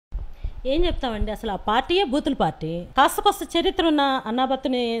ఏం చెప్తామండి, అసలు ఆ పార్టీయే బూతుల పార్టీ. కాస్త చరిత్ర ఉన్న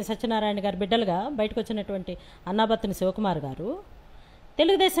అన్నాబత్తుని సత్యనారాయణ గారి బిడ్డలుగా బయటకు వచ్చినటువంటి అన్నాబత్తుని శివకుమార్ గారు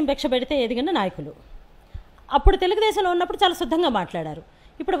తెలుగుదేశం భిక్ష పెడితే ఎదిగిన నాయకులు. అప్పుడు తెలుగుదేశంలో ఉన్నప్పుడు చాలా శుద్ధంగా మాట్లాడారు.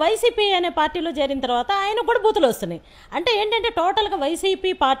 ఇప్పుడు వైసీపీ అనే పార్టీలో చేరిన తర్వాత ఆయన కూడా బూతులు వస్తున్నాయి. అంటే ఏంటంటే టోటల్గా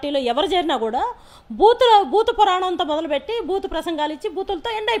వైసీపీ పార్టీలో ఎవరు చేరినా కూడా బూతు పురాణంతో మొదలుపెట్టి బూతు ప్రసంగాలు ఇచ్చి బూతులతో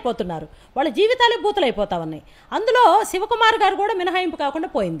ఎండ్ అయిపోతున్నారు. వాళ్ళ జీవితాలే బూతులు అయిపోతా ఉన్నాయి. అందులో శివకుమార్ గారు కూడా మినహాయింపు కాకుండా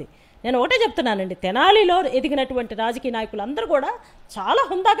పోయింది. నేను ఒకటే చెప్తున్నానండి, తెనాలిలో ఎదిగినటువంటి రాజకీయ నాయకులు అందరూ కూడా చాలా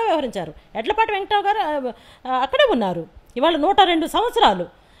హుందాగా వ్యవహరించారు. ఎడ్లపాటి వెంకటరావు గారు అక్కడే ఉన్నారు. ఇవాళ 102 సంవత్సరాలు.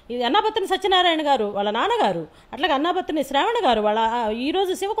 ఇది అన్నాబత్తుని సత్యనారాయణ గారు వాళ్ళ నాన్నగారు, అట్లాగే అన్నాబత్తుని శ్రావణ గారు వాళ్ళ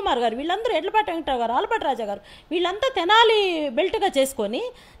ఈరోజు శివకుమార్ గారు, వీళ్ళందరూ ఎడ్లపాటి వెంకటరావు గారు, ఆలపాటి రాజా గారు, వీళ్ళంతా తెనాలి బెల్ట్గా చేసుకొని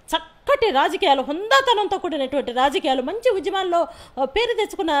చక్కటి రాజకీయాలు, హుందాతనంతో కూడినటువంటి రాజకీయాలు, మంచి ఉద్యమాల్లో పేరు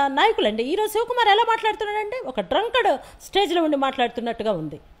తెచ్చుకున్న నాయకులండి. ఈరోజు శివకుమార్ ఎలా మాట్లాడుతున్నాడండి? ఒక డ్రంకడ్ స్టేజ్లో ఉండి మాట్లాడుతున్నట్టుగా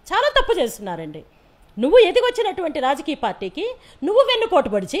ఉంది. చాలా తప్పు చేస్తున్నారండి. నువ్వు ఎదిగొచ్చినటువంటి రాజకీయ పార్టీకి నువ్వు వెన్నుపోటు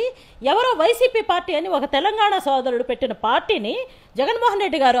పడిచి ఎవరో వైసీపీ పార్టీ అని ఒక తెలంగాణ సోదరుడు పెట్టిన పార్టీని జగన్మోహన్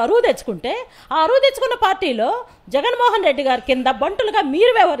రెడ్డి గారు అరువు తెచ్చుకుంటే, ఆ అరువు తెచ్చుకున్న పార్టీలో జగన్మోహన్ రెడ్డి గారి కింద బంటులుగా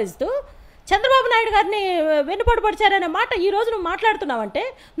మీరు వ్యవహరిస్తూ చంద్రబాబు నాయుడు గారిని వెన్నుపోటు పడిచారనే మాట ఈ రోజు నువ్వు మాట్లాడుతున్నావంటే,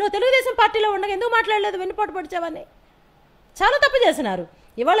 నువ్వు తెలుగుదేశం పార్టీలో ఉండగా ఎందుకు మాట్లాడలేదు? వెన్నుపోటు పడిచావని చాలా తప్పు చేసినారు.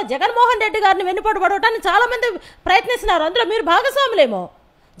 ఇవాళ జగన్మోహన్ రెడ్డి గారిని వెన్నుపోటు పడవటానికి చాలామంది ప్రయత్నిస్తున్నారు. అందులో మీరు భాగస్వాములేమో.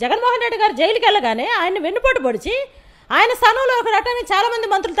 జగన్మోహన్ రెడ్డి గారు జైలుకి వెళ్ళగానే ఆయన్ని వెన్నుపోటు పొడిచి ఆయన స్థానంలో రావడానికి చాలామంది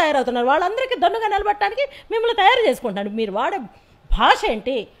మంత్రులు తయారవుతున్నారు. వాళ్ళందరికీ దన్నుగా నిలబడటానికి మిమ్మల్ని తయారు చేసుకుంటాను. మీరు వాడే భాష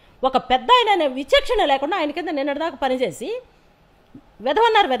ఏంటి? ఒక పెద్ద ఆయన అనే విచక్షణ లేకుండా ఆయన కింద నిన్నటిదాకా పనిచేసి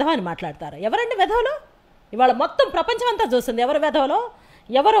వెధవన్నారు వెధవ అని మాట్లాడతారు. ఎవరండి వెధవలు? ఇవాళ మొత్తం ప్రపంచం అంతా చూస్తుంది ఎవరు వెధవలో,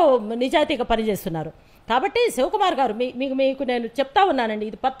 ఎవరు నిజాయితీగా పనిచేస్తున్నారు. కాబట్టి శివకుమార్ గారు మీకు నేను చెప్తా ఉన్నానండి,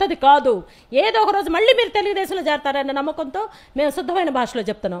 ఇది పద్ధతి కాదు. ఏదో ఒక రోజు మళ్ళీ మీరు తెలుగుదేశంలో చేరతారన్న నమ్మకంతో మేము శుద్ధమైన భాషలో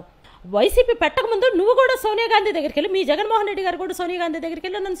చెప్తున్నాం. వైసీపీ పెట్టకముందు నువ్వు కూడా సోనియా గాంధీ దగ్గరికి వెళ్ళి, మీ జగన్మోహన్ రెడ్డి గారు కూడా సోనియా గాంధీ దగ్గరికి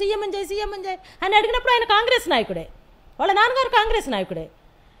వెళ్ళి నన్ను సీఎం చేయి అని అడిగినప్పుడు ఆయన కాంగ్రెస్ నాయకుడే, వాళ్ళ నాన్నగారు కాంగ్రెస్ నాయకుడే.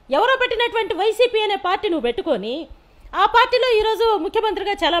 ఎవరో పెట్టినటువంటి వైసీపీ అనే పార్టీ నువ్వు పెట్టుకొని ఆ పార్టీలో ఈరోజు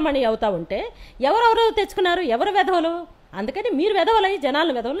ముఖ్యమంత్రిగా చలామణి అవుతా ఉంటే ఎవరెవరు తెచ్చుకున్నారు? ఎవరు వెధవలు? అందుకని మీరు వెధవలై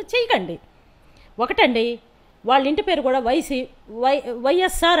జనాలను వెధవలు చేయకండి. ఒకటండి, వాళ్ళ ఇంటి పేరు కూడా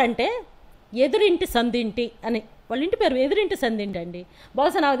YSR అంటే ఎదురింటి సందింటి అని. వాళ్ళ ఇంటి పేరు ఎదురింటి సందింటి అండి.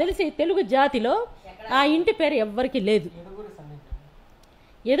 బహుశా నాకు తెలిసి తెలుగు జాతిలో ఆ ఇంటి పేరు ఎవ్వరికి లేదు.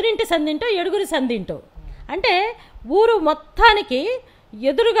 ఎదురింటి సందింటో ఎడుగురి సందింటో అంటే ఊరు మొత్తానికి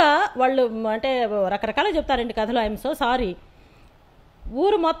ఎదురుగా వాళ్ళు, అంటే రకరకాలుగా చెప్తారండి కథలు. I'm so sorry.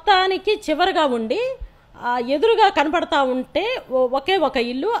 ఊరు మొత్తానికి చివరిగా ఉండి ఆ ఎదురుగా కనపడతా ఉంటే ఒకే ఒక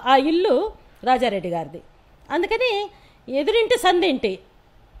ఇల్లు, ఆ ఇల్లు రాజారెడ్డి గారిది. అందుకని ఎదురింటి సందింటి,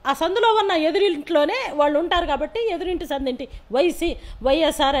 ఆ సందులో ఉన్న ఎదురింట్లోనే వాళ్ళు ఉంటారు కాబట్టి ఎదురింటి సందింటి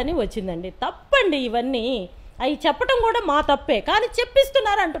YSR అని వచ్చిందండి. తప్పండి ఇవన్నీ. అవి చెప్పడం కూడా మా తప్పే, కానీ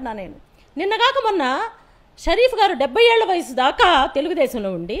చెప్పిస్తున్నారు అంటున్నా నేను. నిన్నగాక మొన్న షరీఫ్ గారు 70 ఏళ్ల వయసు దాకా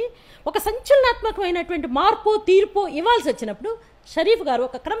తెలుగుదేశంలో ఉండి ఒక సంచలనాత్మకమైనటువంటి మార్పు తీర్పు ఇవ్వాల్సి వచ్చినప్పుడు షరీఫ్ గారు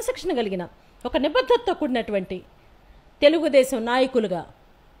ఒక క్రమశిక్షణ కలిగిన, ఒక నిబద్ధతతో కూడినటువంటి తెలుగుదేశం నాయకులుగా,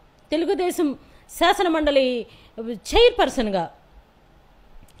 తెలుగుదేశం శాసనమండలి చైర్పర్సన్గా,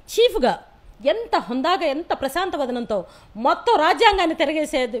 చీఫ్గా ఎంత హుందాగా, ఎంత ప్రశాంత వదనంతో మొత్తం రాజ్యాంగాన్ని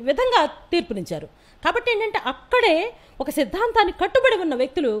తిరగేసే విధంగా తీర్పునిచ్చారు. కాబట్టి ఏంటంటే అక్కడే ఒక సిద్ధాంతానికి కట్టుబడి ఉన్న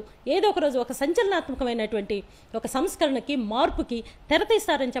వ్యక్తులు ఏదో ఒక రోజు ఒక సంచలనాత్మకమైనటువంటి ఒక సంస్కరణకి, మార్పుకి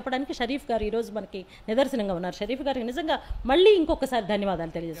తెరతీస్తారని చెప్పడానికి షరీఫ్ గారు ఈరోజు మనకి నిదర్శనంగా ఉన్నారు. షరీఫ్ గారికి నిజంగా మళ్ళీ ఇంకొకసారి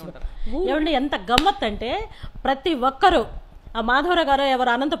ధన్యవాదాలు తెలియజేస్తున్నాం. ఏమంటే ఎంత గమ్మత్ అంటే, ప్రతి ఒక్కరూ ఆ మాధవరావు గారు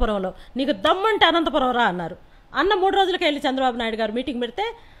ఎవరు అనంతపురంలో, నీకు దమ్ముంటే అనంతపురం రా అన్నారు. అన్న 3 రోజులకి వెళ్ళి చంద్రబాబు నాయుడు గారు మీటింగ్ పెడితే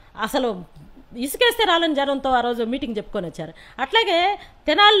అసలు ఇసుకేస్తే రాలని జనంతో ఆ రోజు మీటింగ్ చెప్పుకొని వచ్చారు. అట్లాగే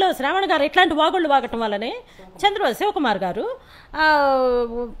తెనాల్లో శ్రావణ గారు ఇట్లాంటి వాగుళ్ళు వాగటం వల్లనే శివకుమార్ గారు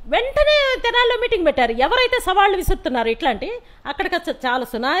వెంటనే తెనాల్లో మీటింగ్ పెట్టారు. ఎవరైతే సవాళ్ళు విసురుతున్నారు ఇట్లాంటి, అక్కడికి చాలా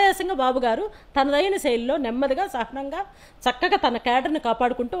సునాయాసంగా బాబు గారు తనదైన శైలిలో నెమ్మదిగా, సహనంగా, చక్కగా తన క్యాడర్ని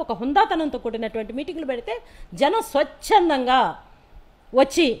కాపాడుకుంటూ ఒక హుందాతనంతో కూడినటువంటి మీటింగ్లు పెడితే జనం స్వచ్ఛందంగా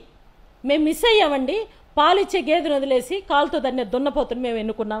వచ్చి మేము మిస్ అయ్యామండి, పాలిచ్చే గేదెను వదిలేసి కాలుతో దాన్ని దున్నపోతుని మేము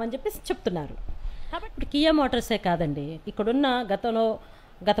ఎన్నుకున్నామని చెప్పి చెప్తున్నారు. కాబట్టి ఇప్పుడు కియా మోటార్సే కాదండి, ఇక్కడున్న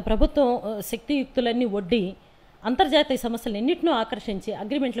గత ప్రభుత్వం శక్తియుక్తులన్నీ ఒడ్డి అంతర్జాతీయ సమస్యలు ఎన్నిటినో ఆకర్షించి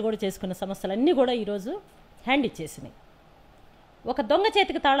అగ్రిమెంట్లు కూడా చేసుకున్న సమస్యలన్నీ కూడా ఈరోజు హ్యాండ్ ఇచ్చేసినాయి. ఒక దొంగ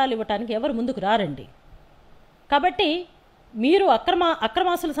చేతికి తాళాలు ఇవ్వటానికి ఎవరు ముందుకు రారండి. కాబట్టి మీరు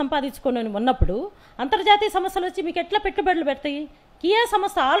అక్రమాసులు సంపాదించుకొని ఉన్నప్పుడు అంతర్జాతీయ సమస్యలు వచ్చి మీకు ఎట్లా పెట్టుబడులు పెడతాయి? కియా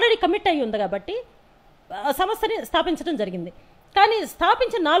సంస్థ ఆల్రెడీ కమిట్ అయ్యి ఉంది కాబట్టి సంస్థని స్థాపించడం జరిగింది. కానీ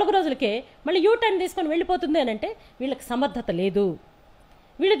స్థాపించిన 4 రోజులకే మళ్ళీ యూటర్న్ తీసుకొని వెళ్ళిపోతుంది అని అంటే వీళ్ళకి సమర్థత లేదు.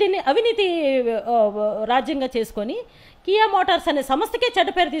 వీళ్ళు దీన్ని అవినీతి రాజ్యంగా చేసుకొని కియా మోటార్స్ అనే సంస్థకే చెడ్డ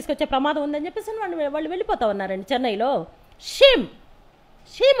పేరు తీసుకొచ్చే ప్రమాదం ఉందని చెప్పేసి వాళ్ళు వెళ్ళిపోతా ఉన్నారండి చెన్నైలో.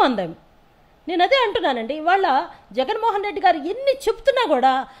 Shame on them. నేను అదే అంటున్నానండి. ఇవాళ జగన్మోహన్ రెడ్డి గారు ఎన్ని చెప్తున్నా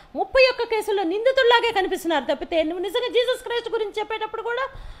కూడా 31 కేసుల్లో నిందితుల్లాగే కనిపిస్తున్నారు తప్పితే నువ్వు నిజంగా జీసస్ క్రైస్ట్ గురించి చెప్పేటప్పుడు కూడా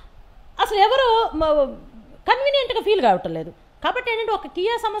అసలు ఎవరు కన్వీనియంట్గా ఫీల్ కావటం లేదు. కాబట్టి ఏంటంటే ఒక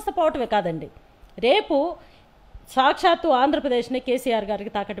కియా సంస్థ పోవటమే కాదండి, రేపు సాక్షాత్తు ఆంధ్రప్రదేశ్ని కేసీఆర్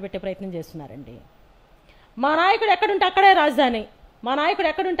గారికి తాకట్టు పెట్టే ప్రయత్నం చేస్తున్నారండి. మా నాయకుడు ఎక్కడుంటే అక్కడే రాజధాని, మా నాయకుడు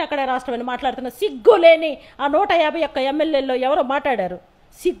ఎక్కడుంటే అక్కడే రాష్ట్రం అని మాట్లాడుతున్న సిగ్గు లేని ఆ 151 ఎమ్మెల్యేల్లో ఎవరో మాట్లాడారు.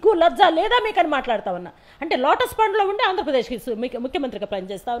 సిగ్గు లజ్జ లేదా మీకని మాట్లాడుతా ఉన్నా. అంటే లోటస్ పండ్లో ఉండి ఆంధ్రప్రదేశ్కి ముఖ్యమంత్రిగా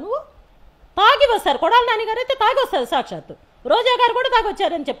పనిచేస్తావు నువ్వు. తాగి వస్తారు, కొడాలి నాని గారు అయితే తాగి వస్తారు, సాక్షాత్తు రోజా గారు కూడా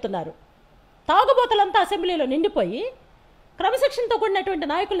తాగొచ్చారని చెప్తున్నారు. తాగుబోతులంతా అసెంబ్లీలో నిండిపోయి క్రమశిక్షణతో కూడినటువంటి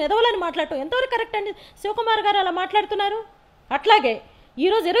నాయకులను ఎదవాలని మాట్లాడటం ఎంతవరకు కరెక్ట్ అండి? శివకుమార్ గారు అలా మాట్లాడుతున్నారు. అట్లాగే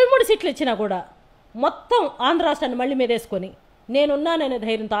ఈరోజు 23 సీట్లు ఇచ్చినా కూడా మొత్తం ఆంధ్ర రాష్ట్రాన్ని మళ్ళీ మీదేసుకొని నేనున్నాననే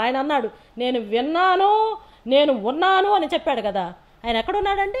ధైర్యంతో ఆయన అన్నాడు, నేను విన్నాను, నేను ఉన్నాను అని చెప్పాడు కదా. ఆయన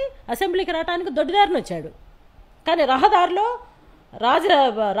ఎక్కడున్నాడండి? అసెంబ్లీకి రావడానికి దొడ్డిదారిని వచ్చాడు, కానీ రహదారిలో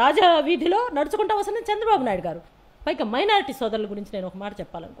రాజవీధిలో నడుచుకుంటూ వస్తున్న చంద్రబాబు నాయుడు గారు. పైగా మైనారిటీ సోదరుల గురించి నేను ఒక మాట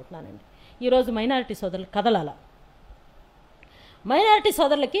చెప్పాలనుకుంటున్నానండి. ఈరోజు మైనారిటీ సోదరులు కదలాల. మైనారిటీ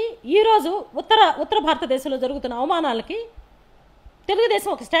సోదరులకి ఈరోజు ఉత్తర భారతదేశంలో జరుగుతున్న అవమానాలకి తెలుగుదేశం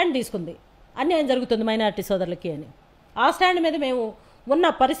ఒక స్టాండ్ తీసుకుంది. అన్యాయం జరుగుతుంది మైనారిటీ సోదరులకి అని. ఆ స్టాండ్ మీద మేము ఉన్న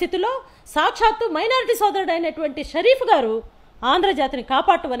పరిస్థితుల్లో సాక్షాత్తు మైనారిటీ సోదరుడు అయినటువంటి షరీఫ్ గారు ఆంధ్రజాతిని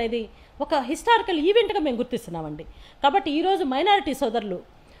కాపాడటం అనేది ఒక హిస్టారికల్ ఈవెంట్గా మేము గుర్తిస్తున్నామండి. కాబట్టి ఈరోజు మైనారిటీ సోదరులు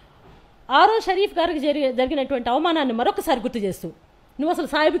ఆరో షరీఫ్ గారికి జరిగినటువంటి అవమానాన్ని మరొకసారి గుర్తు చేస్తూ, నువ్వు అసలు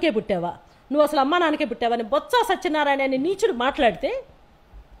సాయిబుకే పుట్టావా, నువ్వు అసలు అమ్మా నాన్నకే పుట్టావని బొత్స సత్యనారాయణ అనే నీచుడు మాట్లాడితే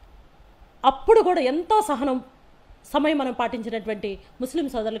అప్పుడు కూడా ఎంతో సమయం మనం పాటించినటువంటి ముస్లిం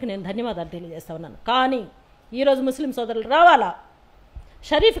సోదరులకు నేను ధన్యవాదాలు తెలియజేస్తా ఉన్నాను. కానీ ఈరోజు ముస్లిం సోదరులు రావాలా,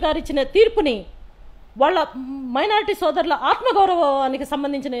 షరీఫ్ గారు ఇచ్చిన తీర్పుని వాళ్ళ మైనారిటీ సోదరుల ఆత్మగౌరవానికి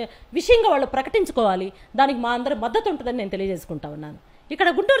సంబంధించిన విషయంగా వాళ్ళు ప్రకటించుకోవాలి. దానికి మా అందరి మద్దతు ఉంటుందని నేను తెలియజేసుకుంటా ఉన్నాను. ఇక్కడ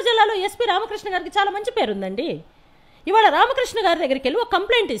గుంటూరు జిల్లాలో ఎస్పీ రామకృష్ణ గారికి చాలా మంచి పేరు ఉందండి. ఇవాళ రామకృష్ణ గారి దగ్గరికి వెళ్ళి ఒక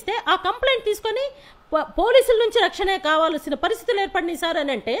కంప్లైంట్ ఇస్తే ఆ కంప్లైంట్ తీసుకొని పోలీసుల నుంచి రక్షణ కావాల్సిన పరిస్థితులు ఏర్పడినాయి సార్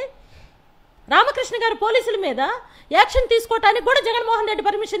అని అంటే రామకృష్ణ గారు పోలీసుల మీద యాక్షన్ తీసుకోవడానికి కూడా జగన్మోహన్ రెడ్డి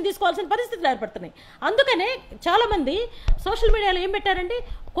పర్మిషన్ తీసుకోవాల్సిన పరిస్థితులు ఏర్పడుతున్నాయి. అందుకనే చాలామంది సోషల్ మీడియాలో ఏం పెట్టారండి,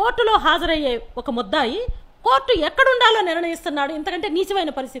 కోర్టులో హాజరయ్యే ఒక ముద్దాయి కోర్టు ఎక్కడుండాలో నిర్ణయిస్తున్నాడు, ఇంతకంటే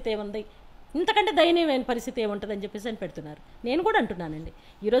నీచమైన పరిస్థితి ఏముంది, ఇంతకంటే దయనీయమైన పరిస్థితి ఏముంటుందని చెప్పేసి అని పెడుతున్నారు. నేను కూడా అంటున్నానండి,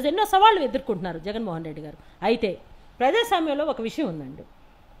 ఈరోజు ఎన్నో సవాళ్ళు ఎదుర్కొంటున్నారు జగన్మోహన్ రెడ్డి గారు. అయితే ప్రజాస్వామ్యంలో ఒక విషయం ఉందండి,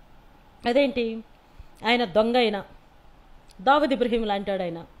 అదేంటి, ఆయన దొంగ అయినా, Dawood Ibrahim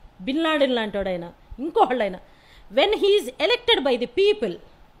లాంటివాడైనా, bin Laden లాంటివాడైనా, ఇంకోళ్ళైనా, when he's elected by the people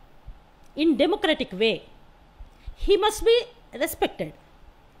in democratic way he must be respected.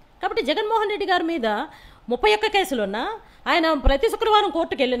 కాబట్టి జగన్మోహన్ రెడ్డి గారి మీద 31 కేసులు ఉన్నా, ఆయన ప్రతి శుక్రవారం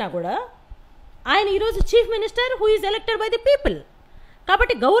కోర్టుకు వెళ్ళినా కూడా ఆయన ఈరోజు chief minister who is elected by the people.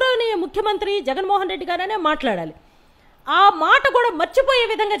 కాబట్టి గౌరవనీయ ముఖ్యమంత్రి జగన్మోహన్ రెడ్డి గారనే మాట్లాడాలి. ఆ మాట కూడా మర్చిపోయే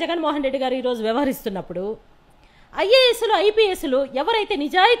విధంగా జగన్మోహన్ రెడ్డి గారు ఈరోజు వ్యవహరిస్తున్నప్పుడు ఐఏఎస్లు ఐపీఎస్లు ఎవరైతే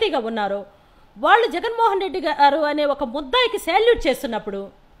నిజాయితీగా ఉన్నారో వాళ్ళు జగన్మోహన్ రెడ్డి గారు అనే ఒక ముద్దాయికి శాల్యూట్ చేస్తున్నప్పుడు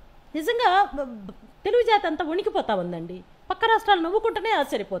నిజంగా తెలుగు జాతి అంతా ఉనికిపోతా ఉందండి. పక్క రాష్ట్రాలు నవ్వుకుంటూనే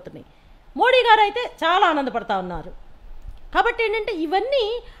ఆశ్చర్యపోతున్నాయి. మోడీ గారు అయితే చాలా ఆనందపడతా ఉన్నారు. కాబట్టి ఏంటంటే ఇవన్నీ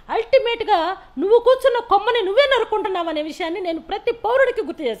అల్టిమేట్గా నువ్వు కూర్చున్న కొమ్మని నువ్వే నరుక్కుంటున్నావు అనే విషయాన్ని నేను ప్రతి పౌరుడికి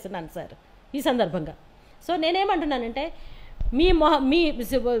గుర్తు చేస్తున్నాను సార్ ఈ సందర్భంగా. సో నేనేమంటున్నానంటే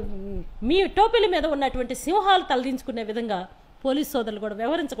మీ టోపీల మీద ఉన్నటువంటి సింహాలు తలదించుకునే విధంగా పోలీస్ సోదరులు కూడా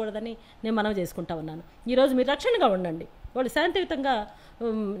వ్యవహరించకూడదని నేను మనవి చేసుకుంటా ఉన్నాను. ఈరోజు మీరు రక్షణగా ఉండండి, వాళ్ళు శాంతియుతంగా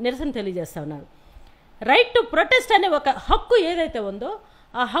నిరసన తెలియజేస్తూ ఉన్నారు. రైట్ టు ప్రొటెస్ట్ అనే ఒక హక్కు ఏదైతే ఉందో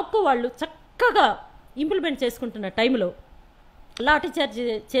ఆ హక్కు వాళ్ళు చక్కగా ఇంప్లిమెంట్ చేసుకుంటున్న టైంలో లాఠీ చార్జ్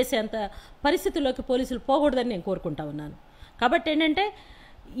చేసేంత పరిస్థితుల్లోకి పోలీసులు పోకూడదని నేను కోరుకుంటా ఉన్నాను. కాబట్టి ఏంటంటే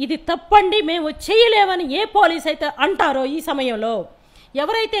ఇది తప్పండి, మేము చేయలేమని ఏ పోలీస్ అయితే అంటారో ఈ సమయంలో,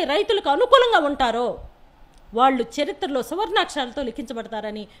 ఎవరైతే రైతులకు అనుకూలంగా ఉంటారో వాళ్ళు చరిత్రలో సువర్ణాక్షరాలతో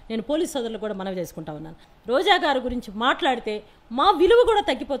లిఖించబడతారని నేను పోలీస్ సోదరులు కూడా మనవి చేసుకుంటా ఉన్నాను. రోజా గారి గురించి మాట్లాడితే మా విలువ కూడా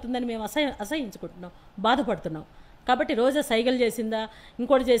తగ్గిపోతుందని మేము అసహించుకుంటున్నాం, బాధపడుతున్నాం. కాబట్టి రోజా సైగలు చేసిందా,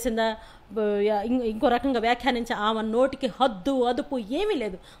 ఇంకోటి చేసిందా, ఇంకో రకంగా వ్యాఖ్యానించి ఆమె నోటికి హద్దు అదుపు ఏమీ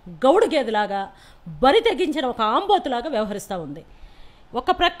లేదు. గౌడు గేదెలాగా బరి తెగించిన ఒక ఆంబోతులాగా వ్యవహరిస్తూ ఉంది.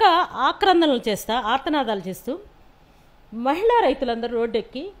 ఒక ప్రక్క ఆక్రందనలు చేస్తా, ఆర్తనాదాలు చేస్తూ మహిళా రైతులందరూ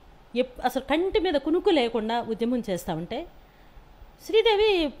రోడ్డెక్కి అసలు కంటి మీద కునుకు లేకుండా ఉద్యమం చేస్తూ ఉంటే శ్రీదేవి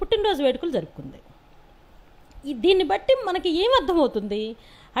పుట్టినరోజు వేడుకలు జరుపుకుంది. దీన్ని బట్టి మనకి ఏమర్థమవుతుంది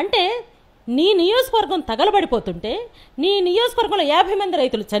అంటే, నీ నియోజకవర్గం తగలబడిపోతుంటే, నీ నియోజకవర్గంలో 50 మంది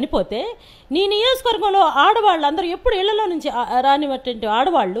రైతులు చనిపోతే, నీ నియోజకవర్గంలో ఆడవాళ్ళు అందరూ ఎప్పుడు ఇళ్లలో నుంచి రానిటువంటి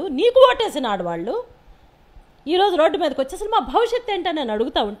ఆడవాళ్ళు, నీకు ఓటేసిన ఆడవాళ్ళు ఈరోజు రోడ్డు మీదకి వచ్చి అసలు మా భవిష్యత్తు ఏంటని నేను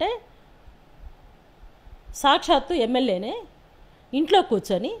అడుగుతూ ఉంటే, సాక్షాత్తు ఎమ్మెల్యేనే ఇంట్లో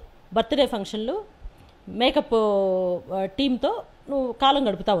కూర్చొని బర్త్డే ఫంక్షన్లు మేకప్ టీంతో నువ్వు కాలం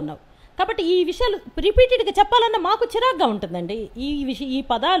గడుపుతూ ఉన్నావు. కాబట్టి ఈ విషయాలు రిపీటెడ్గా చెప్పాలన్నా మాకు చిరాగ్గా ఉంటుందండి. ఈ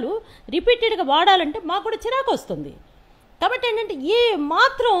పదాలు రిపీటెడ్గా వాడాలంటే మాకు కూడా చిరాకు వస్తుంది. కాబట్టి ఏంటంటే, ఏ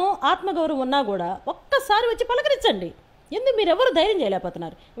మాత్రం ఆత్మగౌరవం ఉన్నా కూడా ఒక్కసారి వచ్చి పలకరించండి. ఎందుకు మీరెవరు ధైర్యం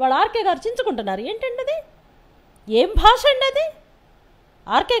చేయలేకపోతున్నారు? ఇవాళ ఆర్కే గారు చించుకుంటున్నారు. ఏంటండి అది? ఏం భాష అండి అది?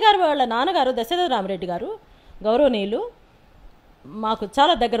 ఆర్కే గారు వాళ్ళ నాన్నగారు దశరథ రామరెడ్డి గారు గౌరవనీయులు, మాకు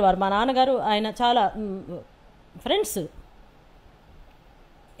చాలా దగ్గర వారు. మా నాన్నగారు ఆయన చాలా ఫ్రెండ్స్.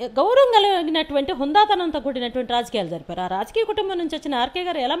 గౌరవం కలిగినటువంటి హుందాతనంతో కూడినటువంటి రాజకీయాలు జరిపారు. ఆ రాజకీయ కుటుంబం నుంచి వచ్చిన ఆర్కే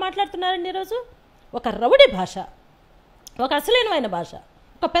గారు ఎలా మాట్లాడుతున్నారండి ఈరోజు? ఒక రౌడీ భాష, ఒక అసలేనమైన భాష,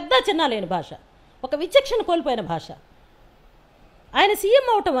 ఒక పెద్ద చిన్న లేని భాష, ఒక విచక్షణ కోల్పోయిన భాష. ఆయన సీఎం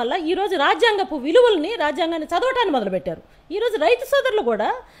అవటం వల్ల ఈరోజు రాజ్యాంగపు విలువల్ని, రాజ్యాంగాన్ని చదవటాన్ని మొదలుపెట్టారు. ఈరోజు రైతు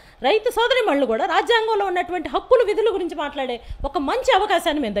సోదరిమణులు కూడా రాజ్యాంగంలో ఉన్నటువంటి హక్కులు, విధుల గురించి మాట్లాడే ఒక మంచి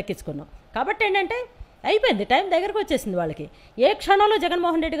అవకాశాన్ని మేము దక్కించుకున్నాం. కాబట్టి ఏంటంటే, అయిపోయింది, టైం దగ్గరకు వచ్చేసింది వాళ్ళకి. ఏ క్షణంలో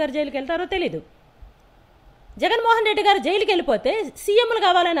జగన్మోహన్ రెడ్డి గారు జైలుకి వెళ్తారో తెలీదు. జగన్మోహన్ రెడ్డి గారు జైలుకి వెళ్ళిపోతే సీఎంలు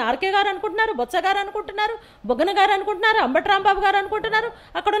కావాలని ఆర్కే గారు అనుకుంటున్నారు, బొత్స గారు అనుకుంటున్నారు, బొగ్గన గారు అనుకుంటున్నారు, అంబటి రాంబాబు గారు అనుకుంటున్నారు,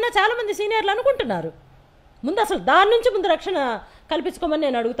 అక్కడున్న చాలామంది సీనియర్లు అనుకుంటున్నారు. ముందు అసలు దాని నుంచి ముందు రక్షణ కల్పించుకోమని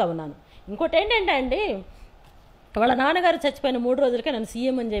నేను అడుగుతా ఉన్నాను. ఇంకోటి ఏంటంటే అండి, వాళ్ళ నాన్నగారు చచ్చిపోయిన 3 రోజులకే నన్ను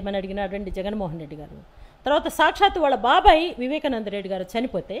సీఎం అని చేయమని అడిగినాడండి జగన్మోహన్ రెడ్డి గారు. తర్వాత సాక్షాత్తు వాళ్ళ బాబాయ్ వివేకానంద రెడ్డి గారు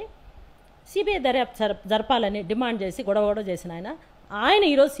చనిపోతే సిబిఐ దర్యాప్తు జరపాలని డిమాండ్ చేసి గొడవ చేసిన ఆయన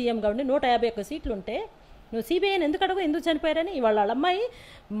ఈరోజు సీఎంగా ఉండి 151 సీట్లు ఉంటే నువ్వు సిబిఐని ఎందుకు అడుగు, ఎందుకు చనిపోయారని ఇవాళ వాళ్ళ అమ్మాయి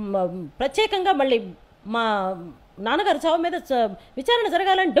ప్రత్యేకంగా మళ్ళీ మా నాన్నగారు చావు మీద విచారణ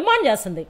జరగాలని డిమాండ్ చేస్తుంది.